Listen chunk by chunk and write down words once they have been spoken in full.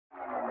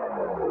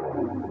Oh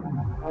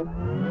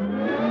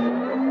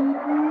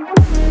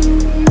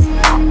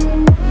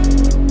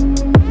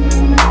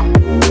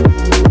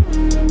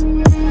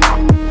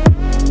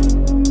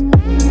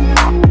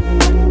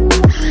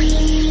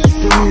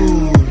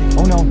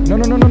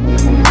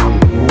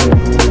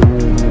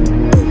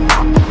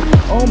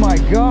my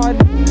god!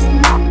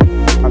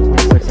 I'm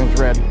 26-inch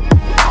red.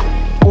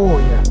 Oh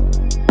yeah.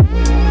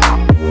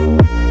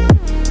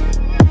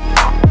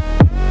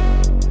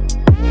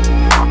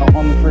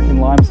 On the freaking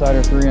lime side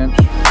or 3-inch.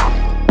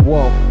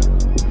 Whoa.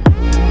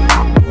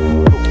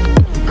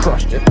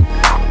 Crushed it.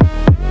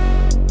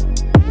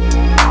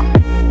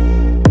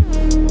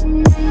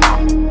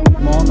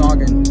 Small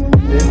noggin.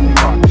 Big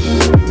cock.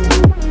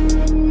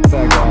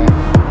 That guy.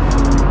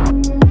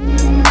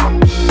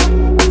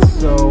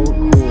 So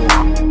cool.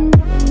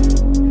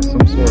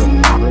 Some sort of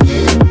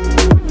remaining.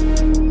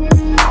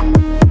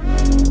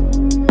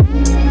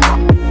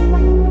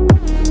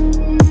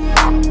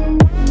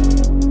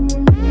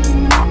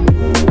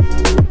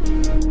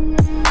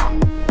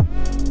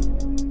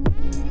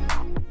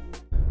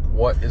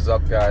 What is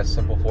up, guys?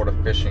 Simple Florida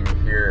Fishing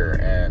here,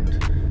 and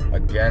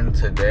again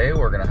today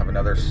we're gonna have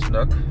another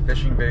snook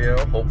fishing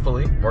video.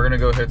 Hopefully we're gonna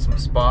go hit some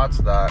spots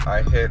that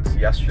I hit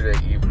yesterday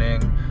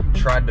evening.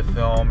 Tried to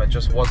film, it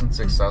just wasn't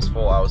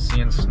successful. I was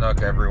seeing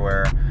snook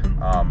everywhere,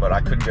 but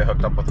I couldn't get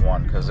hooked up with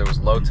one because it was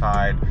low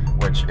tide,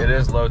 which it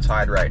is low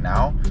tide right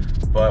now,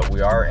 but we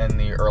are in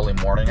the early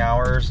morning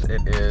hours.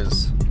 It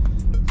is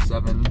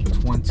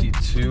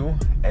 7:22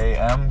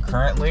 a.m.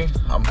 currently.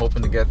 I'm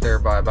hoping to get there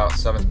by about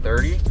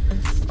 7:30,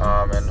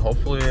 and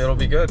hopefully it'll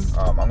be good.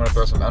 I'm gonna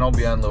throw some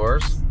NLBN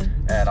lures,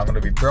 and I'm gonna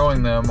be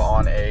throwing them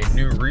on a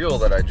new reel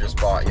that I just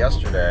bought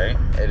yesterday.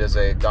 It is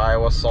a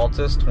Daiwa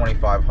Saltist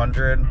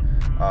 2500.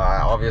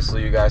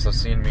 Obviously you guys have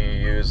seen me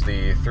use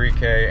the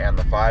 3K and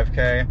the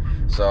 5K.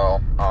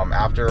 So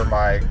after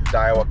my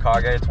Daiwa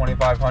Kage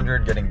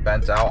 2500 getting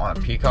bent out on a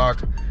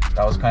Peacock,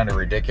 that was kind of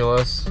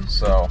ridiculous.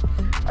 So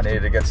I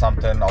needed to get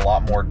something a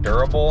lot more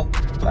durable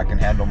that can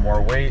handle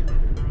more weight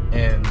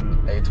in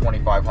a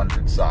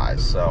 2500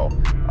 size. So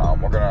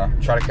we're gonna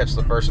try to catch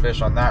the first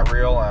fish on that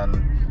reel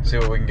and see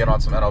what we can get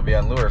on some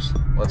NLBN lures.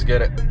 Let's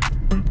get it.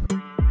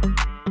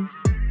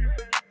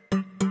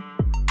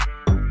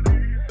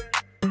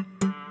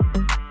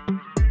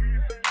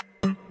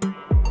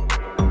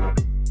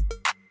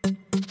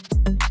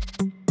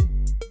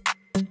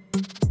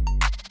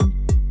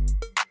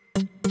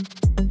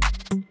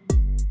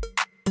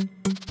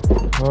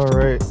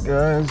 Alright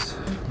guys,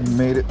 we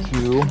made it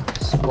to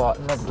spot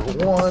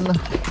number 1.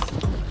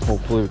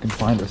 Hopefully we can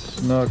find a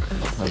snook.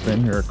 I've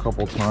been here a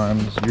couple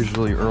times.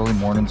 Usually early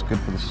morning's good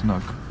for the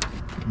snook,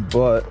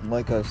 but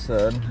like I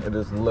said, it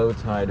is low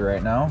tide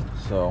right now,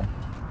 so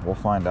we'll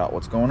find out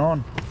what's going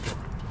on.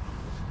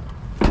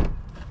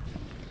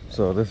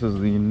 So this is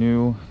the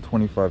new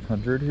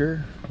 2500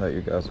 here that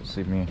you guys will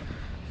see me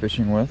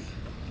fishing with.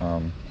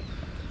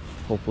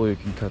 Hopefully we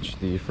can catch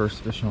the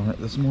first fish on it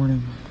this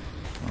morning.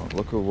 Oh,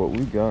 look at what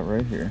we got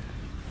right here.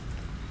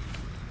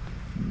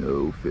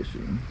 No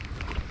fishing.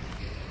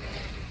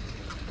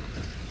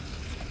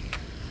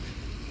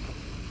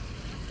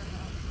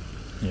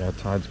 Yeah,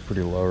 tide's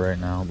pretty low right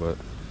now, but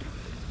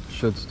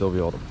should still be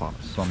able to pop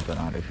something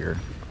out of here.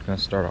 Gonna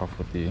start off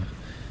with the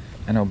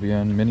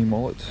NLBN Mini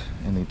Mullet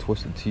in the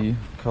Twisted Tea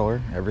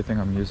color. Everything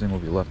I'm using will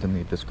be left in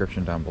the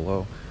description down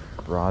below.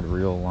 Rod,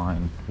 reel,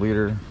 line,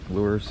 leader,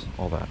 lures,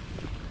 all that.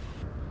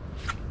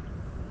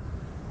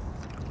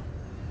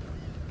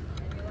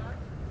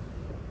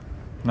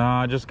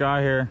 Nah, I just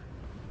got here.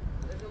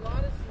 There's a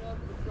lot of snook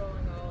that's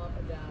going all up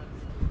and down.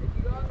 If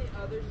you go on the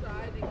other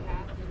side and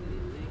cast into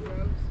these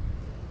mangroves.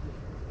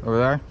 Over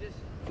there? Just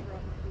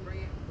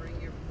bring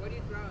your, what are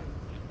you throwing?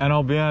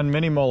 NLBN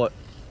Mini Mullet.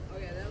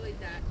 Okay, that'll eat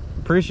that.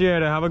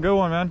 Appreciate it. Have a good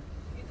one, man.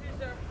 You too,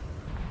 sir.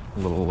 A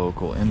little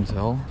local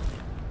intel.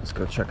 Let's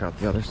go check out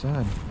the other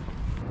side.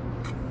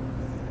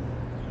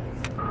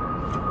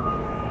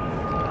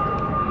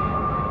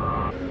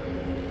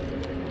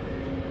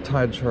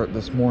 Tide chart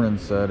this morning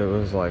said it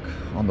was like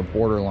on the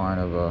borderline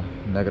of a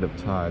negative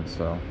tide,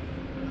 so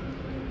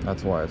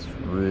that's why it's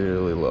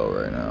really low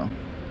right now.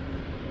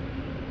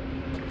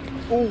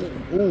 Oh,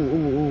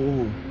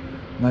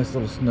 nice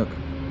little snook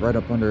right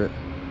up under it.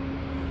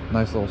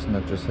 Nice little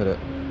snook just hit it.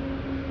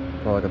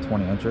 Probably like a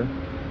 20-incher.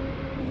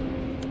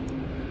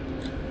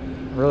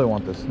 I really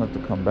want this snook to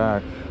come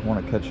back. I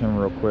want to catch him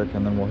real quick,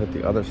 and then we'll hit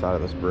the other side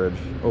of this bridge.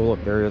 Oh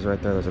look, there he is right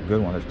there. There's a good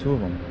one. There's 2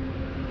 of them.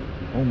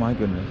 Oh my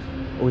goodness.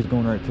 Oh, he's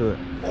going right to it.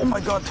 Oh my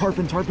god,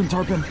 tarpon.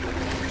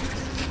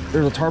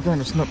 There's a tarpon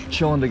and a snook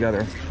chilling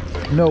together.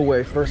 No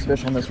way, first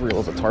fish on this reel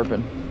is a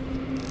tarpon.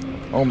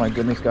 Oh my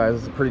goodness, guys,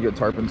 it's a pretty good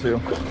tarpon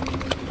too.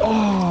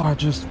 Oh, I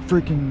just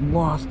freaking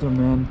lost him,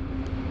 man.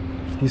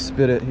 He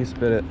spit it. He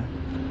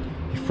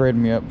frayed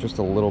me up just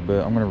a little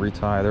bit. I'm gonna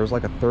retie. There was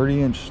like a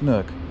 30-inch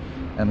snook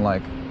and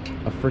like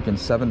a freaking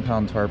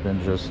 7-pound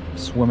tarpon just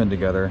swimming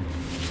together.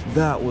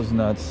 That was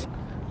nuts.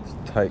 It's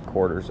tight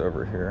quarters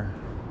over here.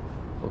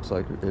 Looks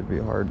like it'd be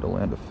hard to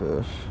land a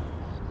fish.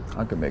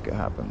 I could make it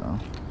happen though.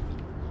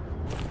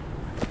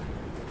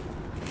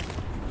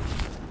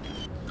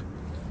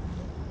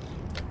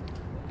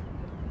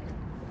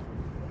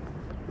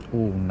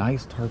 Ooh,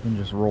 nice tarpon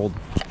just rolled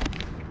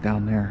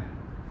down there.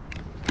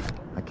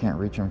 I can't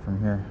reach him from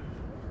here.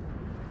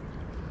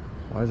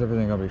 Why is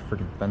everything gonna be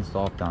freaking fenced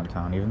off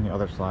downtown? Even the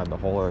other side, the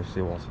whole other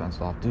seawall's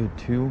fenced off. Dude,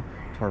 2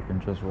 tarpon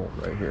just rolled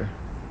right here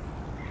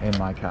in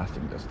my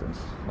casting distance,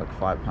 like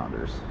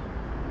 5-pounders.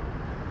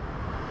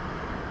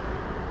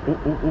 Ooh,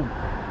 ooh, ooh.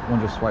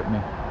 One just swiped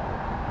me.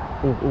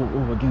 Ooh, ooh,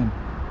 ooh, again.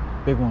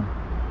 Big one.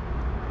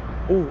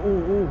 Ooh,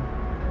 ooh, ooh.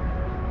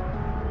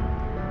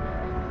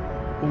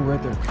 Ooh,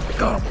 right there.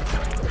 Got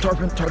him.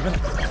 Tarpon, tarpon.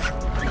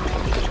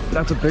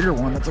 That's a bigger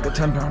one. That's like a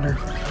 10-pounder.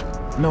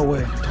 No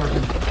way.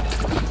 Tarpon.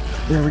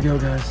 There we go,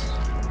 guys.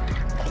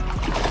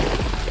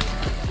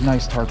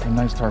 Nice tarpon,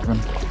 nice tarpon.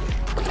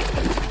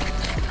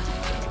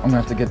 I'm gonna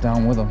have to get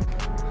down with him.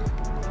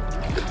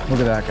 Look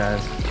at that,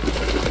 guys.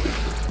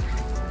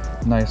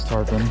 Nice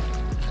tarpon.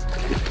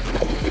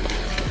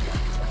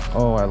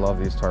 Oh, I love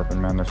these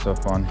tarpon, man. They're so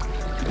fun.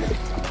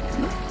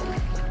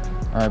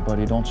 All right,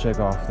 buddy, don't shake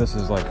off. This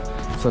is like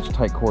such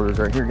tight quarters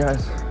right here,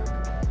 guys.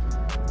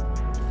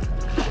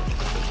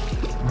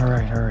 All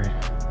right, all right.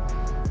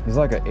 He's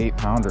like an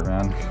 8-pounder,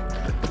 man.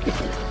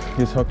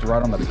 He's hooked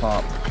right on the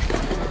top.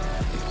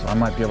 So I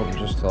might be able to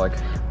just like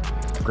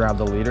grab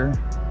the leader.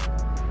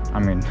 I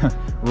mean,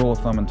 rule of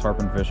thumb in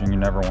tarpon fishing, you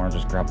never want to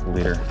just grab the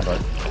leader,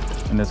 but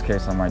in this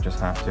case, I might just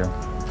have to.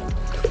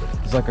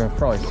 He's like a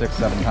probably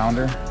 6-7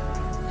 pounder.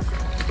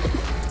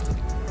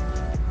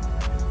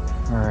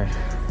 All right,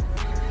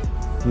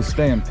 he's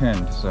staying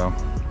pinned, so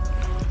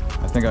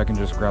I think I can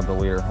just grab the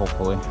leader,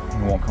 hopefully,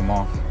 and it won't come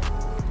off.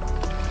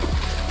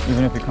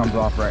 Even if he comes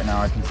off right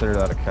now, I consider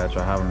that a catch.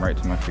 I have him right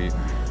to my feet.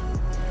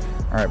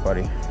 All right,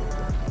 buddy.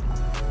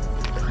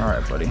 All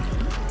right, buddy.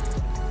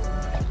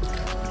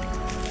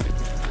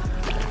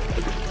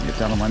 Get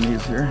down on my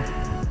knees here.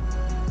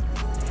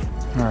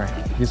 All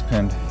right, he's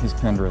pinned. He's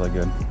pinned really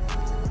good.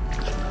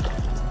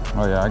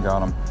 Oh yeah, I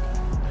got him.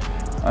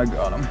 I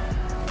got him.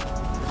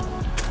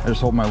 I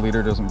just hope my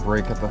leader doesn't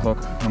break at the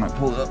hook when I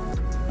pull it up.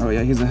 Oh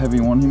yeah, he's a heavy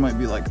one. He might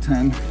be like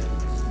 10.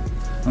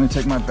 Let me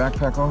take my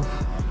backpack off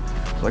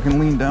so I can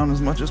lean down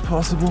as much as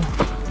possible.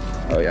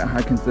 Oh yeah,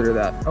 I consider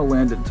that a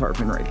landed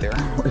tarpon right there,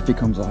 if he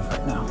comes off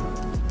right now.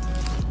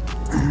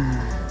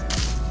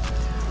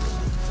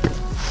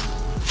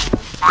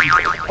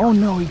 Oh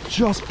no, he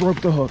just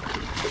broke the hook.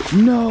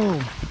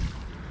 No!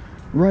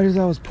 Right as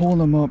I was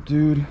pulling him up,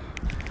 dude.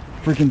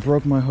 Freaking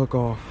broke my hook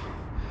off.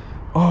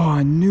 Oh,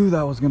 I knew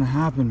that was gonna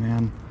happen,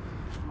 man.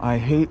 I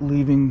hate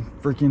leaving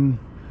freaking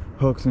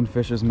hooks in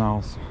fish's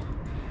mouths.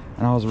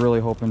 And I was really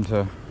hoping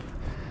to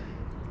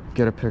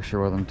get a picture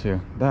with him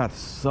too. That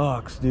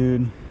sucks,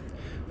 dude.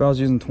 If I was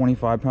using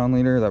 25-pound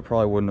leader, that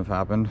probably wouldn't have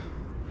happened.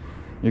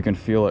 You can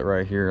feel it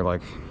right here,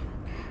 like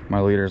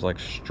my leader's like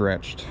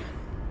stretched.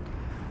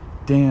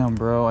 Damn,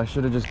 bro, I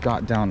should have just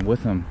got down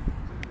with him.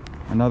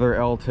 Another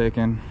L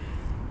taken.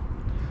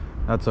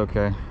 That's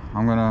okay.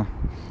 I'm gonna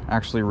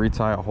actually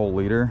retie a whole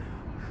leader,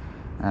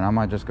 and I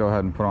might just go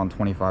ahead and put on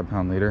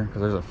 25-pound leader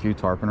because there's a few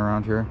tarpon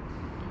around here.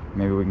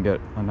 Maybe we can get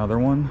another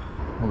one.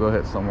 We'll go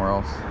hit somewhere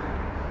else,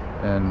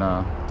 and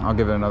I'll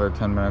give it another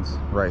 10 minutes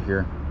right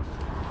here.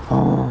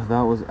 Oh,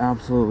 that was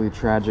absolutely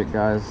tragic,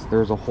 guys.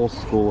 There's a whole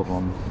school of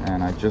them,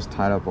 and I just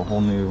tied up a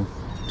whole new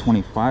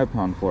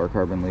 25-pound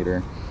fluorocarbon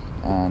leader,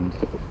 and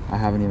I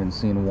haven't even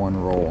seen one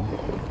roll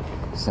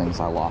since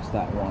I lost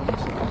that one.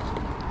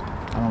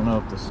 So I don't know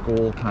if the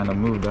school kind of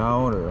moved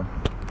out or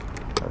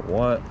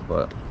what,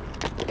 but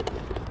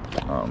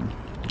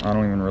I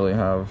don't even really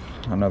have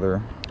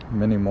another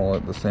mini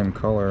mullet the same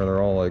color.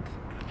 They're all like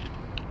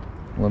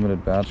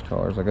limited batch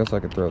colors. I guess I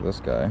could throw this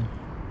guy.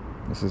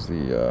 This is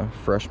the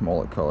fresh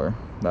mullet color.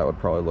 That would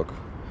probably look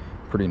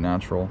pretty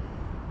natural.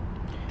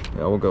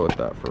 Yeah, we'll go with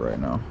that for right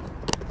now.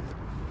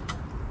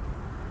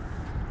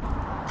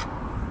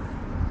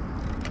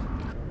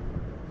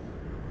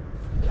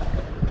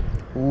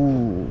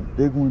 Ooh,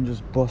 big one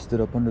just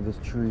busted up under this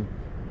tree.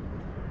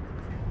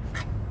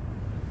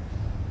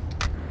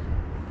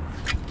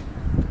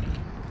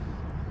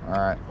 All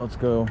right, let's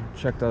go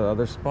check that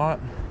other spot,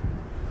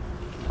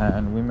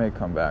 and we may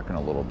come back in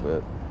a little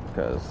bit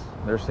because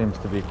there seems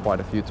to be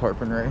quite a few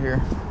tarpon right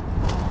here.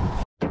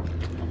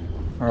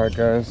 All right,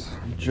 guys,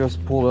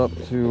 just pulled up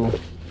to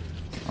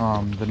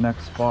the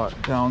next spot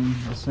down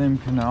the same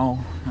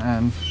canal,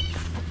 and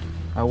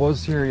I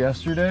was here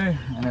yesterday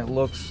and it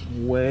looks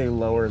way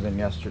lower than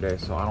yesterday,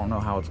 so I don't know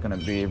how it's gonna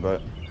be,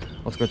 but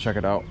let's go check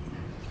it out.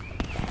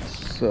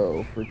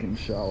 So freaking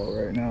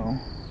shallow right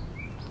now.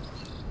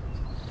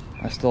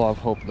 I still have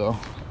hope though.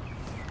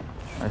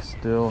 I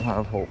still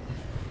have hope.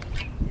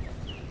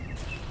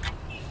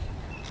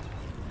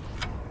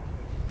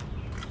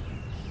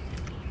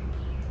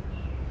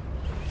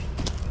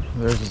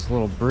 There's this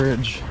little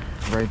bridge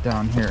right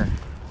down here.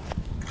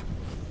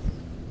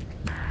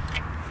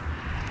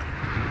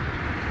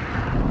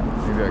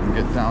 Maybe I can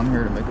get down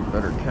here to make a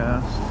better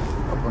cast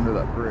up under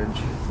that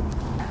bridge.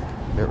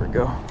 There we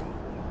go.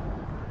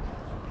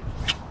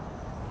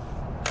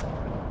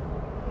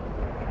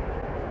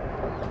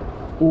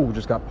 Ooh,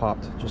 just got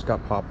popped. Just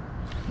got popped.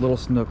 Little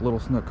snook, little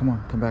snook. Come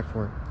on, come back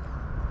for it.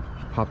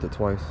 Popped it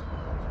twice.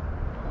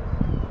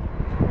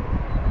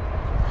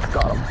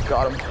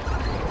 Got him.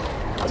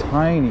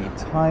 Tiny,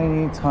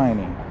 tiny,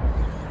 tiny.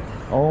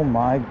 Oh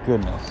my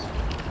goodness.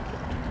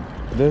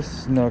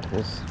 This snook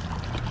is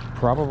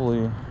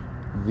probably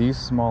the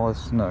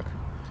smallest snook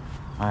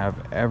I have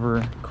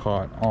ever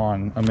caught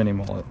on a mini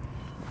mullet.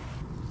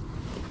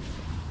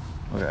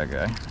 Look at that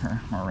guy.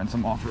 Here, I'll rinse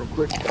him off real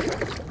quick.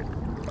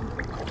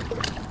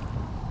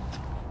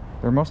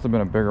 There must have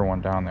been a bigger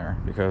one down there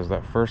because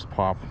that first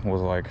pop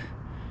was like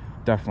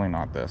definitely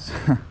not this.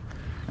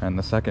 And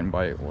the second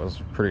bite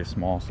was pretty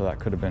small, so that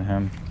could have been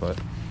him, but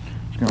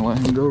just gonna let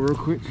him go real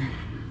quick.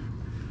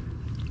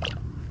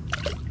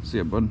 See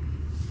ya, bud.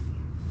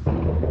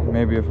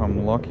 Maybe if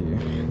I'm lucky,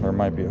 there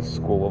might be a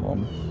school of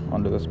them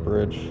under this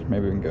bridge.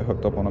 Maybe we can get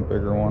hooked up on a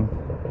bigger one.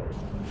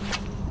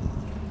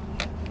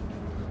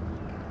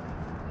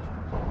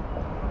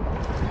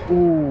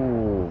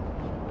 Ooh,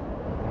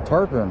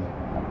 tarpon.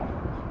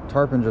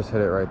 Tarpon just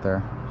hit it right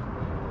there.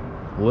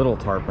 Little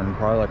tarpon,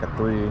 probably like a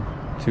 3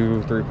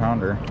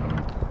 pounder.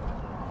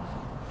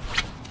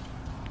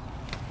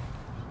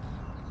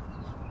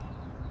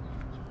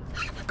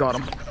 Got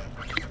him.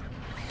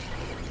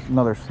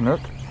 Another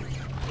snook.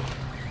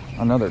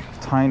 Another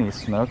tiny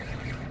snook.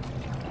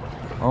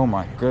 Oh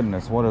my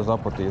goodness, what is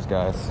up with these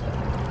guys?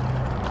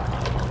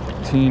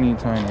 Teeny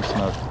tiny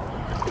snook.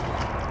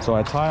 So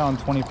I tie on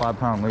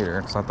 25-pound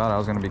leader because I thought I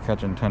was going to be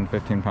catching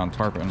 10-15 pound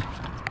tarpon,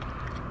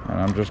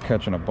 and I'm just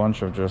catching a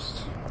bunch of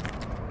just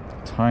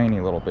tiny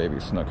little baby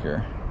snook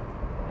here.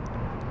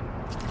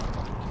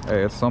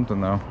 Hey, it's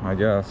something though, I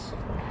guess.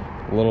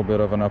 A little bit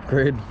of an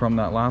upgrade from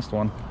that last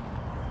one.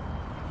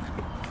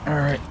 All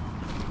right,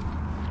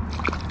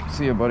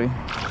 see ya, buddy.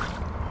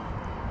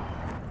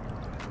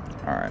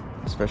 All right,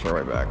 let's fish our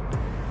way back.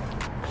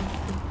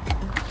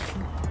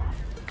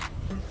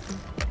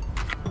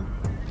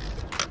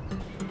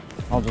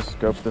 I'll just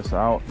scope this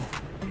out,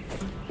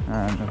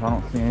 and if I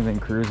don't see anything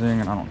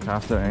cruising and I don't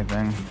cast at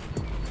anything,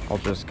 I'll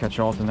just catch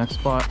y'all at the next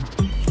spot.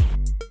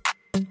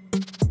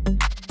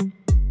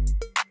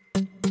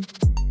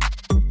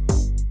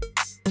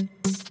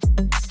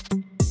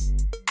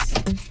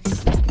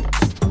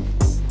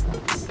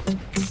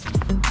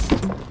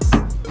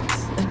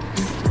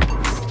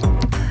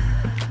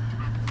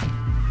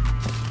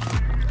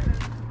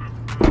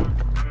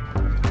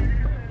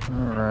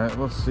 Alright,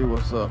 let's see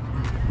what's up.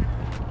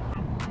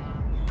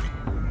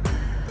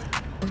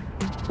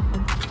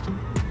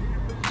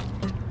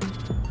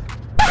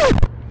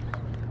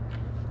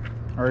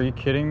 Are you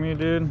kidding me,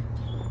 dude?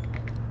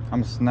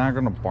 I'm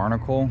snagging a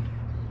barnacle.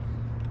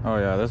 Oh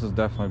yeah, this is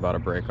definitely about to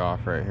break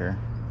off right here.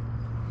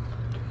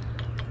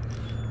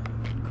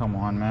 Come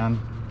on, man.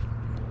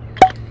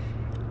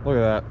 Look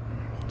at that.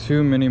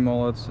 2 mini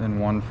mullets in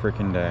one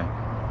freaking day.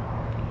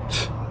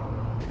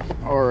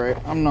 Alright,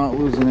 I'm not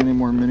losing any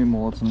more mini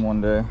mullets in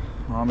one day.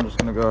 I'm just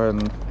gonna go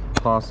ahead and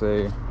toss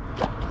a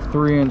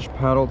 3-inch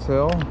paddle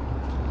tail.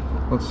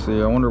 Let's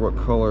see, I wonder what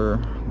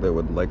color they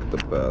would like the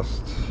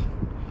best.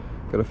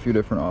 Got a few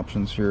different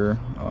options here.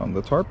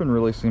 The tarpon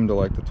really seemed to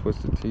like the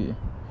twisted T,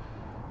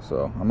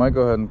 so I might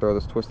go ahead and throw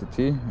this twisted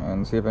T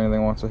and see if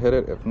anything wants to hit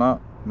it. If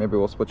not, maybe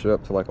we'll switch it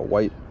up to like a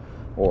white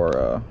or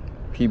a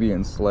PB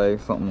and Slay,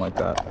 something like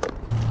that.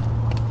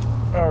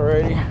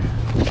 Alrighty,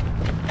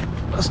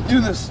 let's do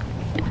this.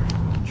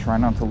 Try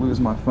not to lose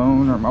my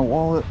phone or my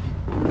wallet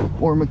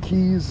or my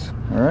keys.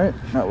 Alright,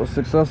 that was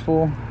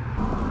successful.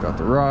 Got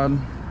the rod.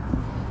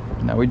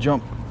 Now we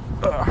jump.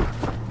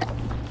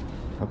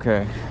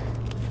 Okay.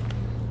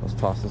 Let's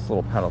toss this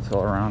little paddle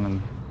tail around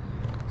and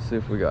see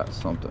if we got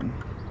something.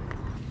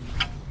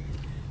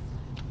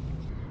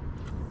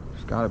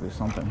 There's gotta be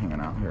something hanging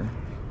out here.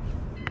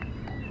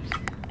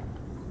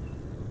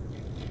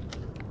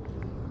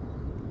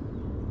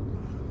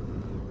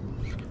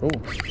 Oh,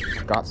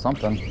 got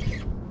something.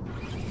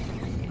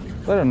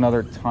 Is that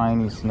another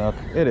tiny snook?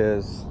 It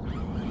is.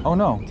 Oh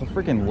no, it's a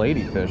freaking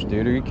ladyfish,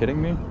 dude. Are you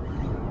kidding me?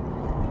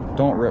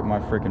 Don't rip my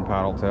freaking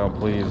paddle tail,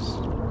 please.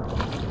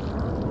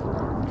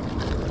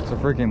 It's a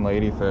freaking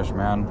ladyfish,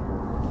 man.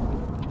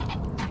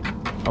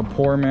 A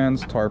poor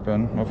man's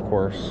tarpon, of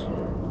course.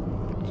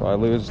 So I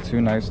lose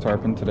 2 nice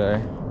tarpon today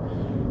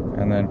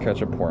and then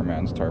catch a poor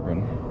man's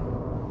tarpon.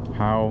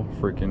 How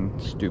freaking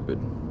stupid.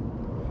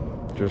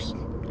 Just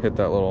hit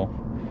that little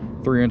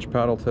 3-inch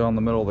paddle tail in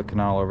the middle of the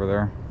canal over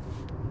there.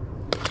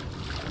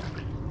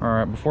 All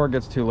right, before it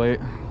gets too late,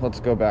 let's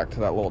go back to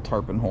that little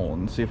tarpon hole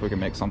and see if we can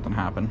make something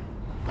happen.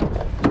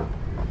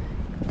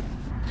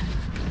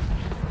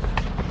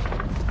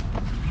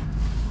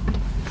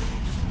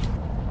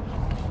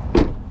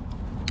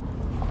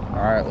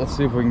 All right, let's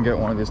see if we can get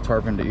one of these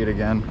tarpon to eat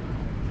again.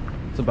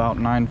 It's about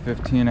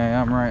 9:15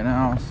 a.m. right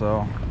now,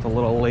 so it's a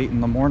little late in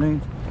the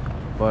morning,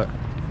 but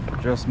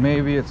just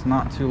maybe it's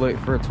not too late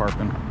for a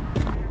tarpon.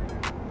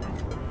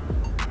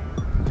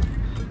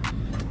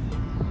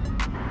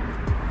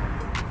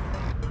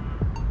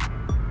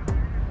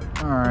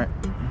 All right,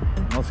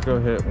 let's go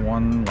hit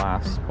one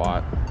last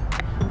spot,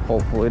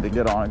 hopefully to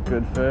get on a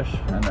good fish,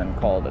 and then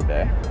call it a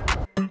day.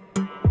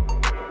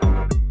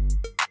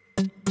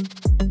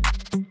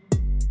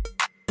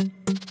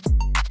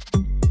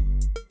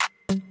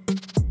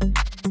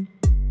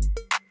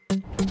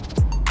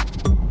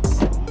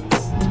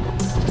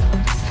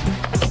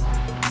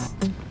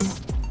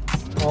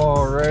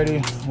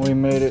 Alrighty, we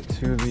made it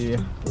to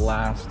the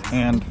last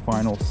and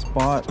final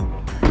spot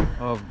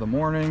of the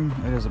morning.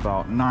 It is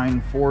about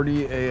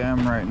 9:40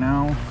 a.m. right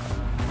now.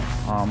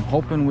 I'm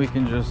hoping we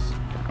can just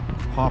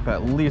pop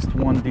at least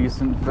one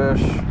decent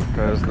fish,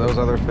 because those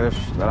other fish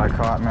that I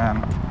caught, man,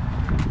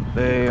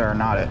 they are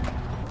not it.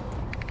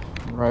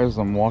 Right as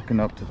I'm walking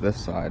up to this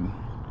side,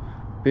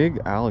 big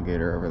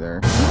alligator over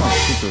there. He's not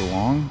super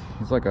long.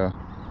 He's like a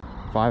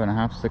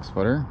 5.5, 6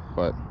 footer,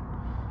 but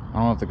I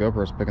don't know if the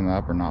GoPro's picking that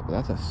up or not, but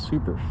that's a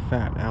super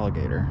fat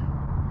alligator.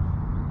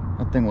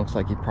 That thing looks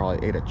like he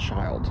probably ate a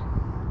child.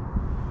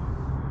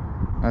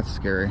 That's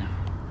scary.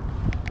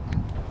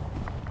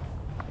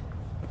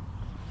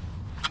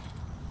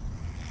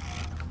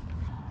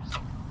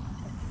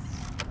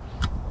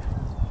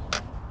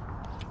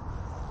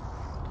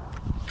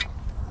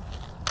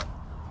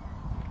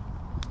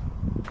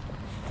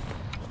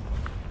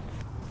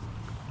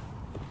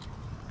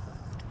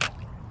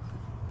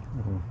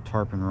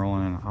 Tarpon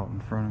rolling in out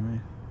in front of me.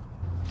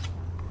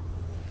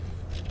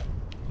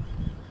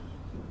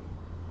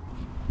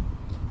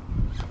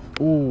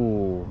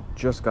 Ooh,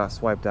 just got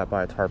swiped at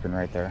by a tarpon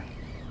right there.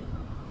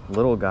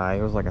 Little guy,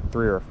 it was like a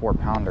 3 or 4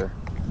 pounder.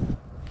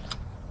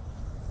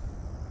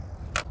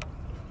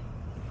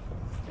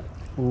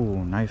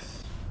 Ooh,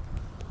 nice.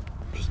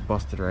 Just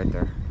busted right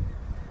there.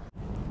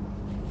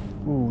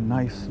 Ooh,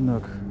 nice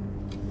snook.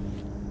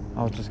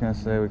 I was just gonna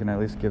say we can at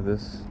least give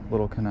this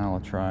little canal a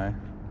try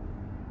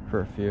for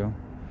a few.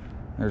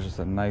 There's just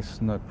a nice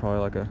snook, probably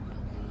like a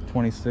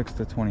 26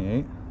 to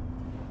 28.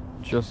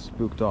 Just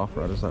spooked off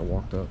right as I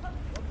walked up.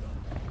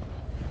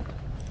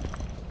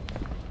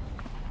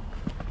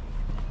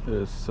 It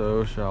is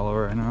so shallow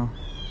right now.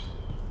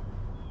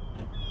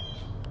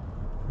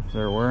 If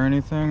there were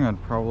anything,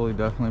 I'd probably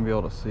definitely be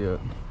able to see it.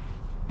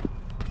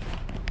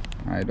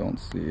 I don't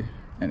see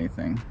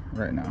anything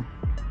right now.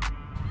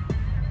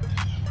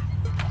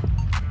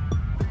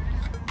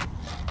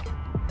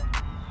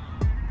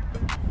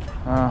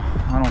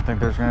 I don't think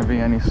there's gonna be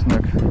any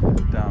snook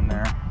down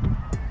there.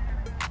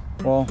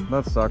 Well,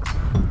 that sucks.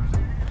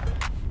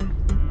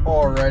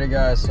 Alrighty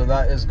guys, so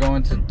that is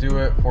going to do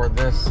it for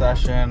this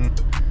session.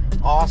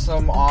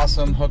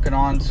 Awesome hooking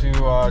on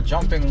to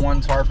jumping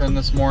one tarpon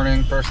this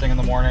morning, first thing in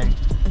the morning.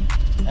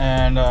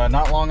 And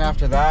not long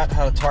after that,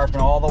 had a tarpon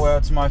all the way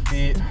up to my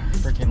feet.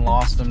 Freaking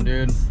lost him,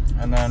 dude.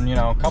 And then, you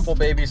know, a couple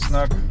baby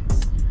snook.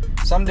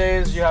 Some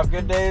days you have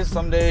good days,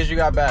 some days you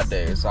got bad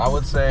days. I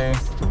would say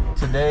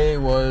today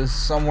was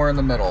somewhere in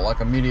the middle,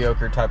 like a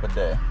mediocre type of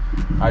day.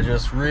 I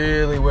just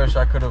really wish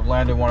I could have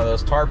landed one of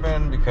those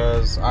tarpon,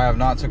 because I have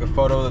not took a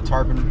photo of the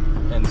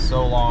tarpon in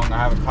so long. I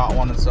haven't caught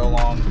one in so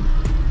long.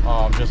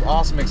 Just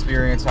awesome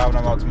experience having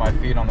them up to my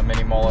feet on the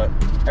Mini Mullet.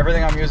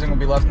 Everything I'm using will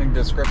be left in the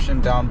description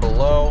down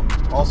below.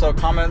 Also,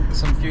 comment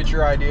some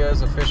future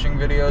ideas of fishing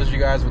videos you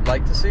guys would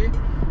like to see.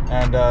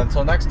 And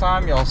until next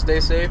time, y'all stay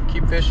safe,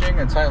 keep fishing,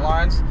 and tight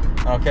lines.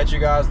 I'll catch you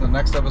guys in the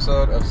next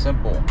episode of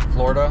Simple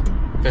Florida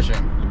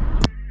Fishing.